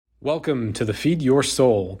Welcome to the Feed Your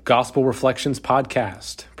Soul Gospel Reflections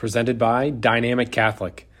podcast, presented by Dynamic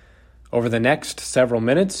Catholic. Over the next several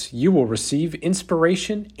minutes, you will receive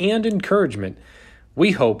inspiration and encouragement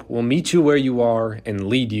we hope will meet you where you are and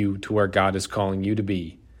lead you to where God is calling you to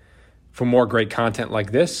be. For more great content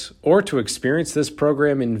like this, or to experience this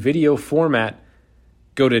program in video format,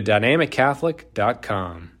 go to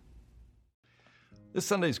dynamiccatholic.com. This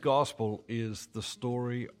Sunday's Gospel is the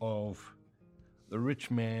story of the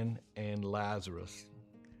rich man and Lazarus.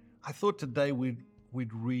 I thought today we'd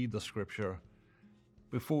read the scripture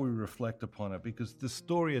before we reflect upon it, because the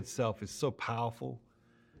story itself is so powerful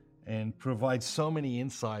and provides so many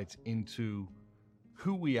insights into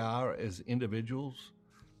who we are as individuals,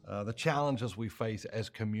 the challenges we face as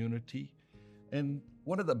community, and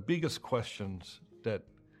one of the biggest questions that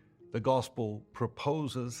the gospel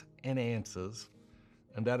proposes and answers,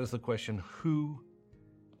 and that is the question, who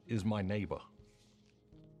is my neighbor?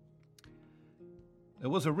 There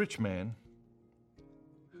was a rich man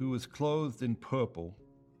who was clothed in purple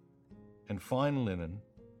and fine linen,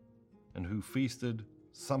 and who feasted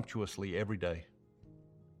sumptuously every day.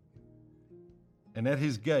 And at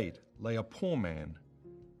his gate lay a poor man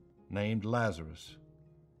named Lazarus,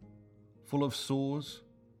 full of sores,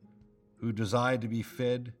 who desired to be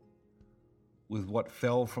fed with what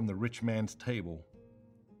fell from the rich man's table.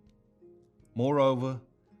 Moreover,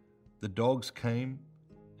 the dogs came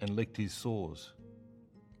and licked his sores.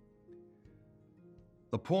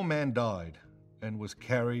 The poor man died and was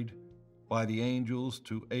carried by the angels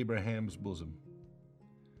to Abraham's bosom.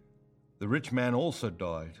 The rich man also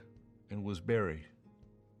died and was buried.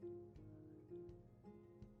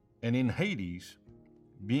 And in Hades,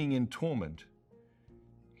 being in torment,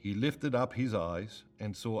 he lifted up his eyes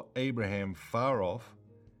and saw Abraham far off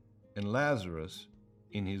and Lazarus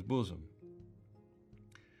in his bosom.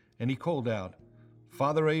 And he called out,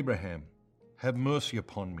 "Father Abraham, have mercy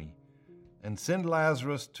upon me, and send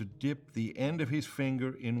Lazarus to dip the end of his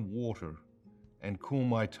finger in water and cool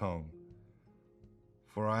my tongue,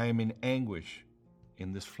 for I am in anguish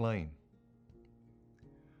in this flame."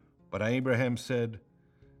 But Abraham said,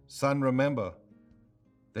 "Son, remember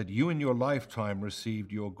that you in your lifetime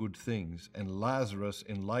received your good things, and Lazarus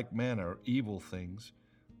in like manner evil things,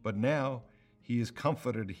 but now he is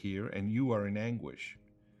comforted here, and you are in anguish.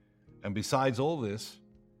 And besides all this,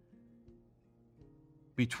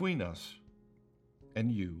 between us and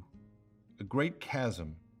you, a great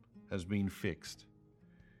chasm has been fixed,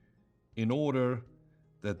 in order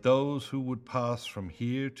that those who would pass from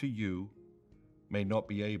here to you may not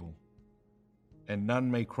be able, and none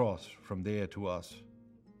may cross from there to us."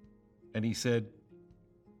 And he said,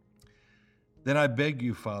 "Then I beg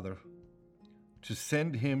you, Father, to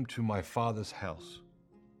send him to my father's house,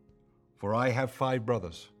 for I have 5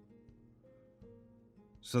 brothers,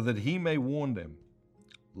 so that he may warn them,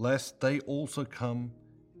 lest they also come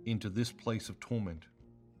into this place of torment."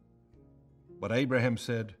 But Abraham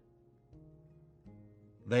said,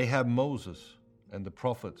 "They have Moses and the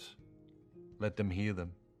prophets, let them hear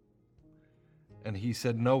them." And he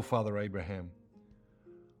said, "No, Father Abraham,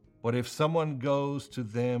 but if someone goes to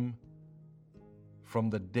them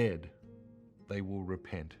from the dead, they will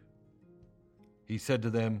repent." He said to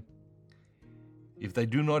them, "If they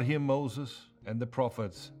do not hear Moses and the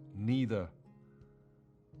prophets, neither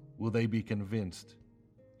will they be convinced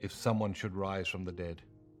if someone should rise from the dead."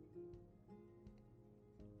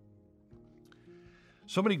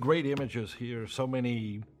 So many great images here, so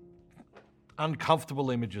many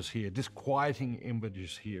uncomfortable images here, disquieting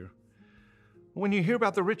images here. When you hear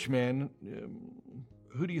about the rich man,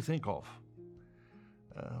 who do you think of?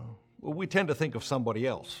 Well, we tend to think of somebody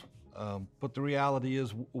else, but the reality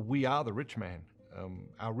is we are the rich man.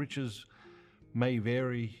 Our riches may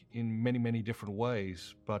vary in many, many different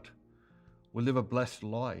ways, but we live a blessed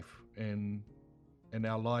life, and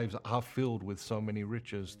our lives are filled with so many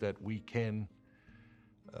riches that we can,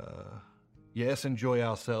 yes, enjoy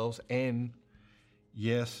ourselves, and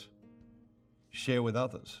yes, share with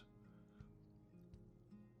others.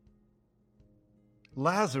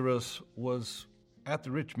 Lazarus was at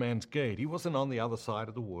the rich man's gate. He wasn't on the other side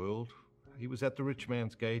of the world. He was at the rich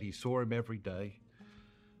man's gate. He saw him every day.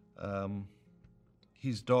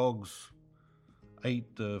 His dogs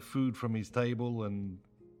ate the food from his table and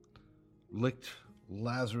licked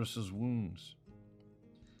Lazarus's wounds.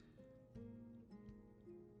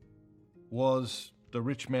 Was the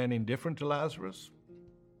rich man indifferent to Lazarus?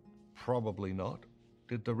 Probably not.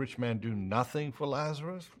 Did the rich man do nothing for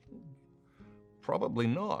Lazarus? Probably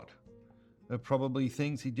not. There are probably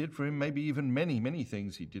things he did for him, maybe even many, many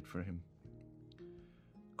things he did for him.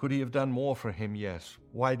 Could he have done more for him? Yes.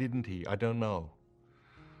 Why didn't he? I don't know.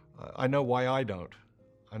 I know why I don't.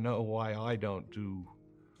 I know why I don't do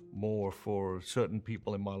more for certain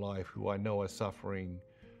people in my life who I know are suffering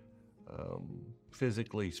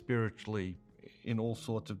physically, spiritually, in all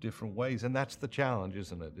sorts of different ways. And that's the challenge,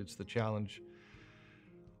 isn't it? It's the challenge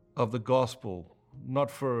of the gospel, not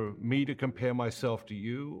for me to compare myself to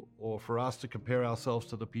you or for us to compare ourselves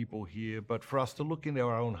to the people here, but for us to look into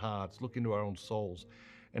our own hearts, look into our own souls,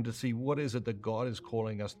 and to see what is it that God is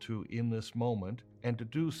calling us to in this moment, and to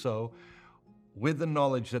do so with the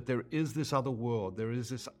knowledge that there is this other world, there is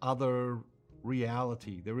this other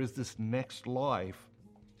reality, there is this next life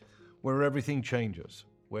where everything changes,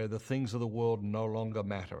 where the things of the world no longer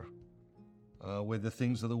matter, where the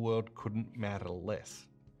things of the world couldn't matter less.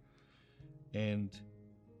 And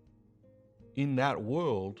in that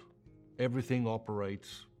world, everything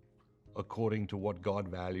operates according to what God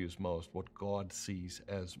values most, what God sees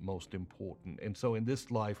as most important. And so in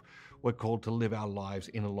this life, we're called to live our lives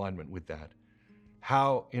in alignment with that.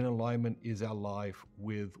 How in alignment is our life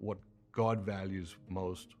with what God values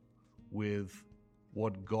most, with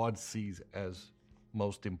what God sees as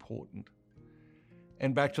most important?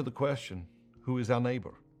 And back to the question, who is our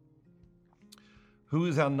neighbor? Who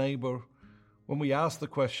is our neighbor? When we ask the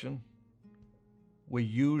question, we're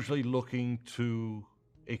usually looking to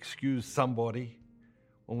excuse somebody.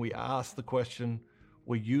 When we ask the question,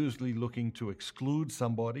 we're usually looking to exclude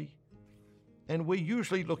somebody. And we're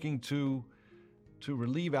usually looking to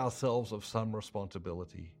relieve ourselves of some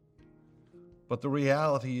responsibility. But the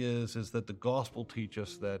reality is that the gospel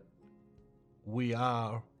teaches us that we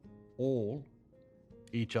are all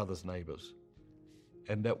each other's neighbors,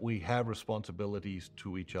 and that we have responsibilities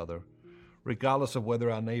to each other, regardless of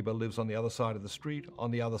whether our neighbor lives on the other side of the street,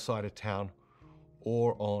 on the other side of town,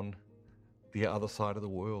 or on the other side of the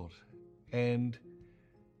world. And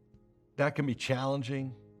that can be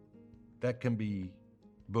challenging, that can be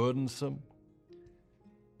burdensome,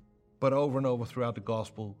 but over and over throughout the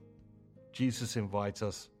gospel, Jesus invites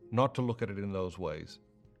us not to look at it in those ways,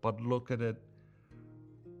 but look at it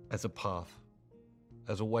as a path,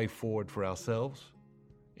 as a way forward for ourselves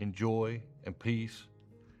in joy and peace,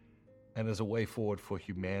 and as a way forward for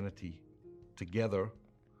humanity together,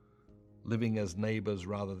 living as neighbors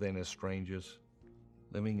rather than as strangers,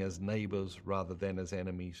 living as neighbors rather than as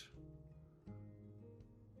enemies.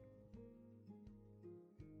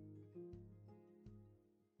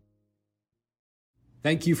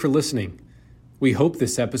 Thank you for listening. We hope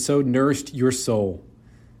this episode nourished your soul.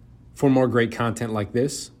 For more great content like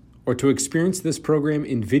this, or to experience this program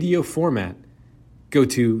in video format, go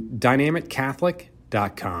to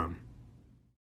dynamiccatholic.com.